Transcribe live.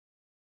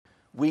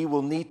we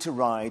will need to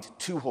ride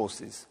two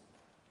horses,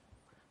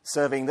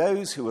 serving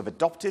those who have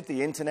adopted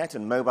the internet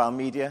and mobile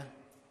media,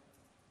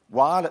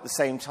 while at the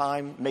same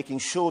time making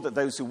sure that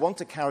those who want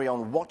to carry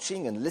on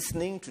watching and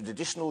listening to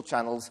traditional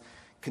channels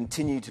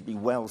continue to be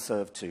well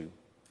served too.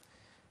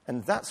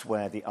 And that's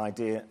where the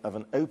idea of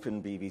an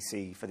open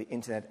BBC for the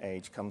internet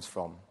age comes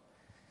from.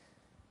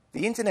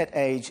 The internet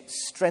age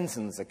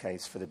strengthens the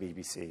case for the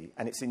BBC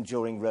and its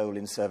enduring role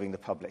in serving the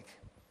public.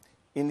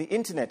 In the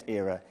internet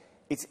era,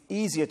 it's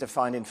easier to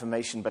find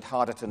information but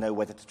harder to know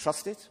whether to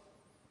trust it.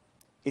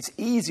 It's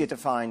easier to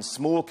find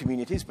small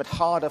communities but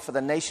harder for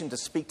the nation to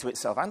speak to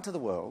itself and to the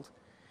world.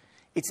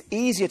 It's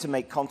easier to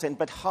make content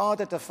but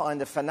harder to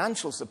find the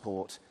financial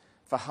support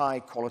for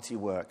high-quality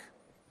work.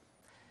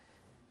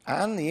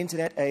 And the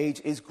internet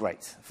age is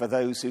great for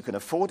those who can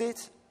afford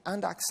it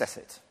and access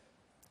it.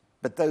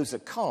 But those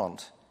that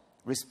can't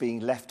risk being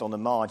left on the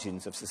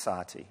margins of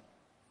society.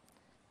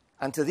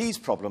 And to these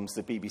problems,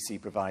 the BBC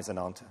provides an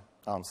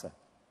answer.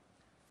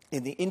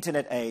 In the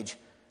internet age,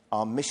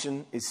 our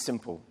mission is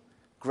simple.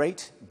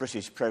 Great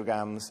British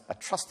programmes, a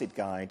trusted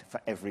guide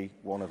for every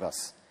one of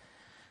us.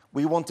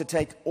 We want to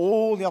take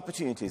all the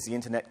opportunities the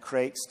internet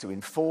creates to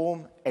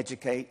inform,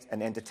 educate,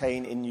 and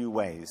entertain in new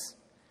ways.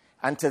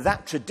 And to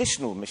that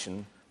traditional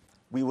mission,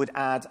 we would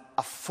add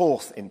a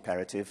fourth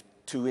imperative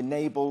to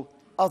enable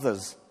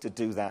others to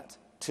do that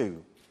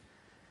too.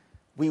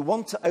 We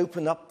want to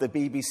open up the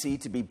BBC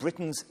to be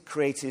Britain's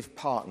creative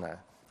partner,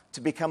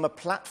 to become a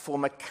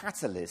platform, a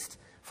catalyst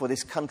for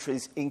this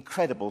country's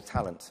incredible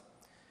talent.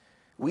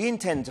 We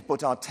intend to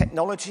put our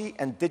technology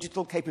and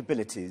digital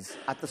capabilities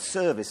at the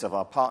service of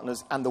our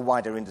partners and the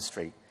wider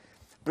industry,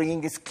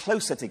 bringing us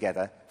closer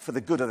together for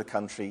the good of the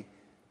country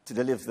to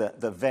deliver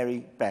the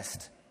very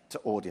best to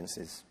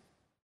audiences.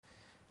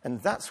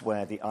 And that's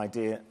where the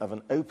idea of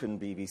an open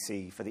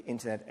BBC for the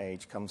internet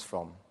age comes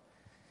from.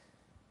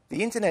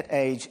 The internet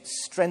age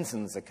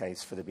strengthens the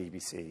case for the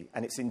BBC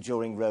and its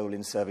enduring role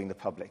in serving the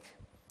public.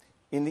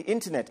 In the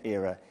internet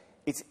era,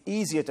 it's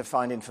easier to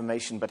find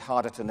information but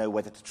harder to know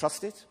whether to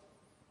trust it.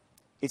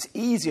 It's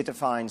easier to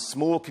find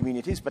small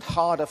communities but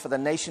harder for the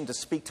nation to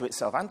speak to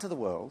itself and to the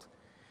world.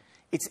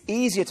 It's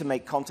easier to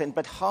make content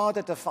but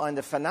harder to find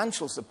the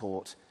financial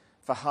support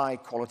for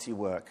high-quality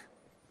work.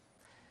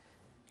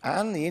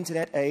 And the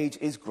internet age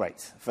is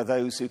great for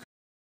those who can.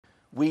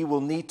 We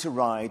will need to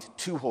ride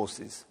two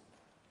horses,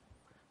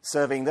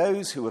 serving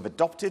those who have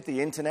adopted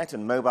the internet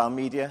and mobile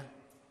media,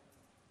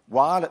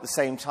 while at the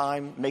same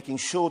time making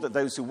sure that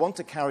those who want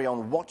to carry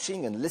on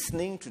watching and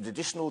listening to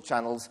traditional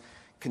channels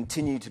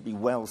continue to be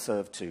well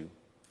served too.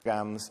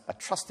 Programmes, a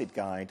trusted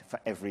guide for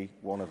every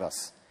one of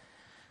us.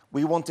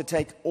 We want to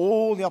take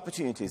all the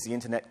opportunities the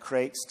internet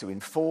creates to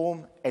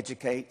inform,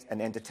 educate,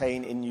 and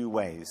entertain in new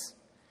ways.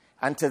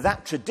 And to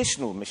that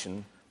traditional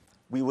mission,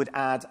 we would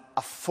add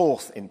a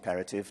fourth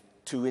imperative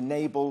to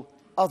enable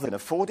others to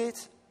afford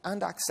it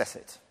and access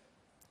it.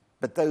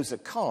 But those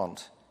that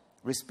can't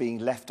risk being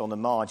left on the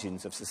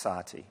margins of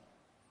society.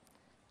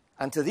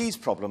 And to these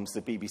problems,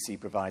 the BBC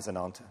provides an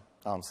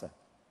answer.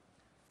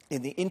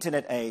 In the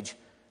internet age,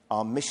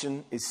 our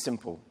mission is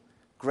simple.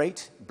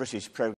 Great British programmes.